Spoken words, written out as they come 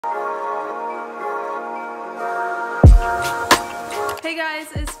Hey guys,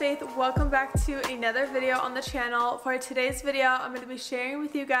 it's Faith. Welcome back to another video on the channel. For today's video, I'm going to be sharing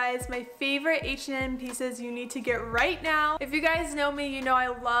with you guys my favorite H&M pieces you need to get right now. If you guys know me, you know I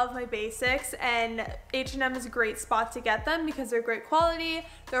love my basics, and H&M is a great spot to get them because they're great quality,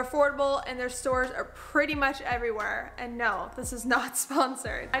 they're affordable, and their stores are pretty much everywhere. And no, this is not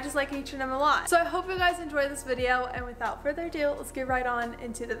sponsored. I just like H&M a lot. So I hope you guys enjoy this video, and without further ado, let's get right on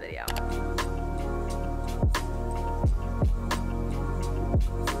into the video.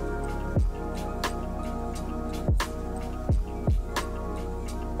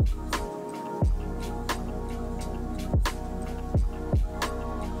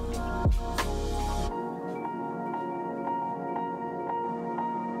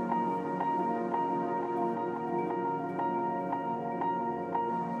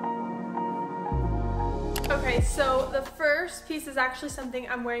 Okay, so the first piece is actually something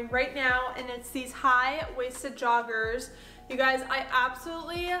I'm wearing right now, and it's these high-waisted joggers. You guys, I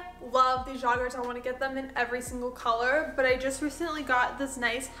absolutely love these joggers. I want to get them in every single color, but I just recently got this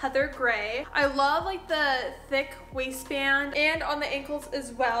nice heather gray. I love like the thick waistband and on the ankles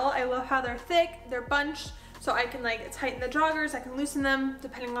as well. I love how they're thick, they're bunched, so I can like tighten the joggers, I can loosen them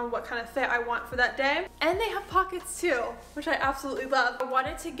depending on what kind of fit I want for that day. And they have pockets too, which I absolutely love. I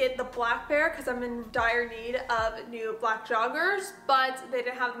wanted to get the black pair because I'm in dire need of new black joggers, but they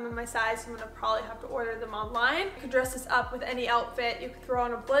didn't have them in my size, so I'm gonna probably have to order them online. You can dress this up with any outfit. You could throw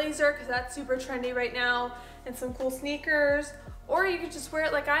on a blazer because that's super trendy right now, and some cool sneakers. Or you could just wear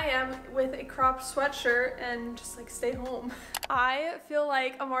it like I am with a cropped sweatshirt and just like stay home. I feel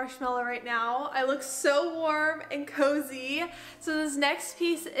like a marshmallow right now. I look so warm and cozy. So this next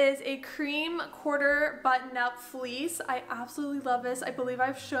piece is a cream quarter button-up fleece. I absolutely love this. I believe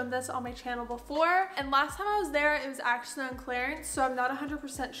I've shown this on my channel before. And last time I was there, it was actually on clearance, so I'm not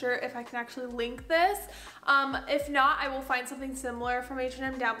 100% sure if I can actually link this. If not, I will find something similar from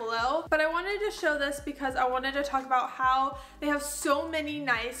H&M down below. But I wanted to show this because I wanted to talk about how they have so many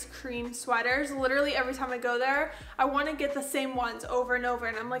nice cream sweaters. Literally every time I go there, I want to get the same ones over and over,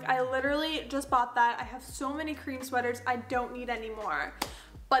 and I'm like, I literally just bought that. I have so many cream sweaters, I don't need any more.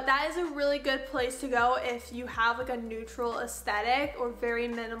 But that is a really good place to go if you have like a neutral aesthetic or very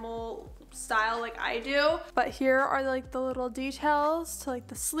minimal style like I do. But here are like the little details to like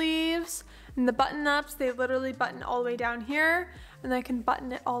the sleeves and the button ups. They literally button all the way down here, and I can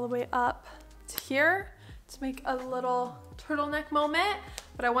button it all the way up to here to make a little turtleneck moment,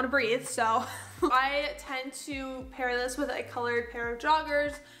 but I want to breathe, so I tend to pair this with a colored pair of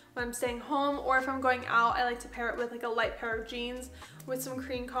joggers when I'm staying home, or if I'm going out, I like to pair it with like a light pair of jeans with some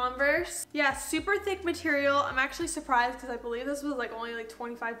cream Converse. Yeah, super thick material. I'm actually surprised because I believe this was like only like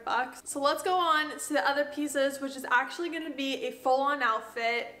 25 bucks. So let's go on to the other pieces, which is actually going to be a full-on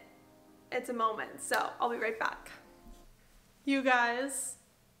outfit. It's a moment, so I'll be right back. You guys,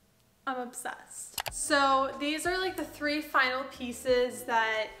 I'm obsessed. So these are like the three final pieces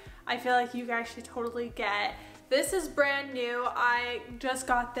that I feel like you guys should totally get. This is brand new. I just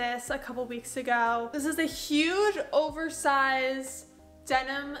got this a couple weeks ago. This is a huge oversized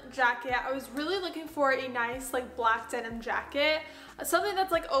denim jacket. I was really looking for a nice like black denim jacket. Something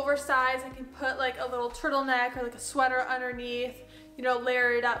that's like oversized. I can put like a little turtleneck or like a sweater underneath, you know,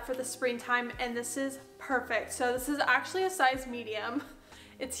 layer it up for the springtime, and this is perfect. So this is actually a size medium.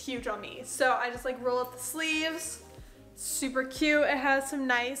 It's huge on me. So I just like roll up the sleeves. Super cute. It has some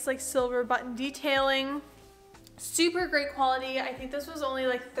nice like silver button detailing. Super great quality. I think this was only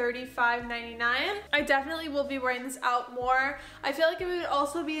like $35.99. I definitely will be wearing this out more. I feel like it would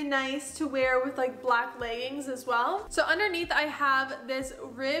also be nice to wear with like black leggings as well. So underneath I have this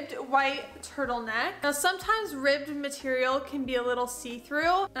ribbed white turtleneck. Now sometimes ribbed material can be a little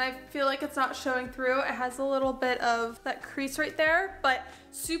see-through, and I feel like it's not showing through. It has a little bit of that crease right there, but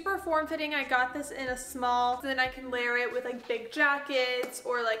super form-fitting. I got this in a small, so then I can layer it with like big jackets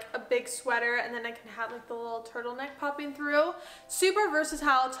or like a big sweater, and then I can have like the little turtleneck popping through. Super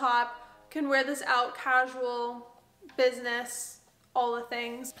versatile top. Can wear this out casual, business, all the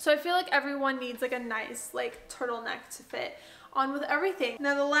things. So I feel like everyone needs like a nice like turtleneck to fit on with everything.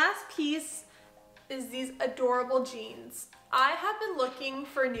 Now the last piece is these adorable jeans. I have been looking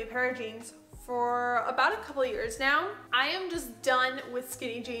for a new pair of jeans for about a couple of years now. I am just done with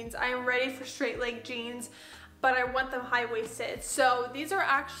skinny jeans. I am ready for straight leg jeans, but I want them high-waisted. So these are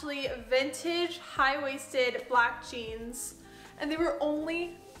actually vintage high-waisted black jeans, and they were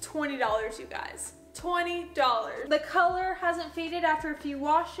only $20, you guys. $20. The color hasn't faded after a few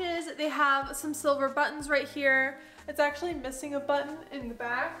washes. They have some silver buttons right here. It's actually missing a button in the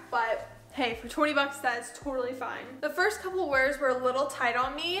back, but hey, for 20 bucks, that is totally fine. The first couple wears were a little tight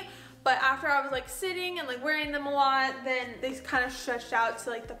on me, but after I was like sitting and like wearing them a lot, then they kind of stretched out to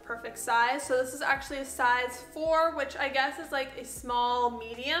like the perfect size. So this is actually a size 4, which I guess is like a small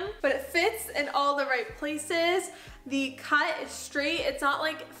medium, but it fits in all the right places. The cut is straight, it's not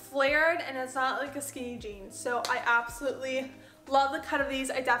like flared, and it's not like a skinny jean. So I absolutely love the cut of these.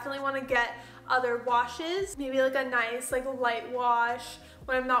 I definitely want to get other washes, maybe like a nice like light wash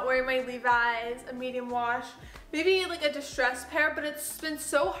when I'm not wearing my Levi's, a medium wash, maybe like a distressed pair, but it's been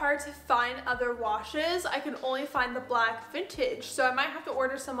so hard to find other washes. I can only find the black vintage, so I might have to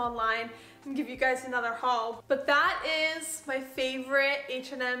order some online and give you guys another haul. But that is my favorite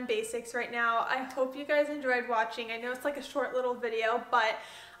H&M basics right now. I hope you guys enjoyed watching. I know it's like a short little video, but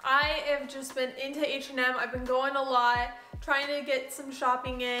I have just been into H&M. I've been going a lot, trying to get some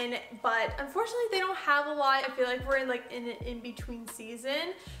shopping in, but unfortunately they don't have a lot. I feel like we're in like an in-between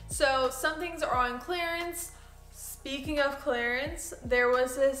season. So some things are on clearance. Speaking of clearance, there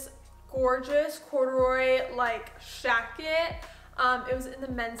was this gorgeous corduroy like jacket. It was in the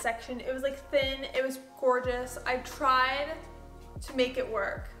men's section. It was like thin, it was gorgeous. I tried to make it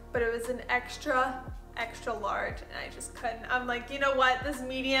work, but it was an extra large and I just couldn't. I'm like, you know what, this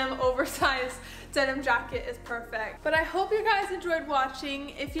medium oversized denim jacket is perfect. But I hope you guys enjoyed watching.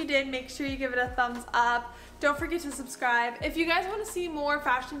 If you did, make sure you give it a thumbs up. Don't forget to subscribe. If you guys want to see more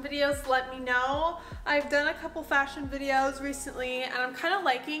fashion videos, let me know. I've done a couple fashion videos recently and I'm kind of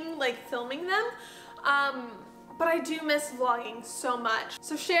liking like filming them. But I do miss vlogging so much.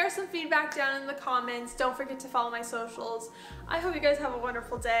 So share some feedback down in the comments. Don't forget to follow my socials. I hope you guys have a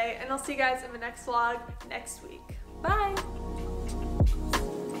wonderful day, and I'll see you guys in the next vlog next week. Bye!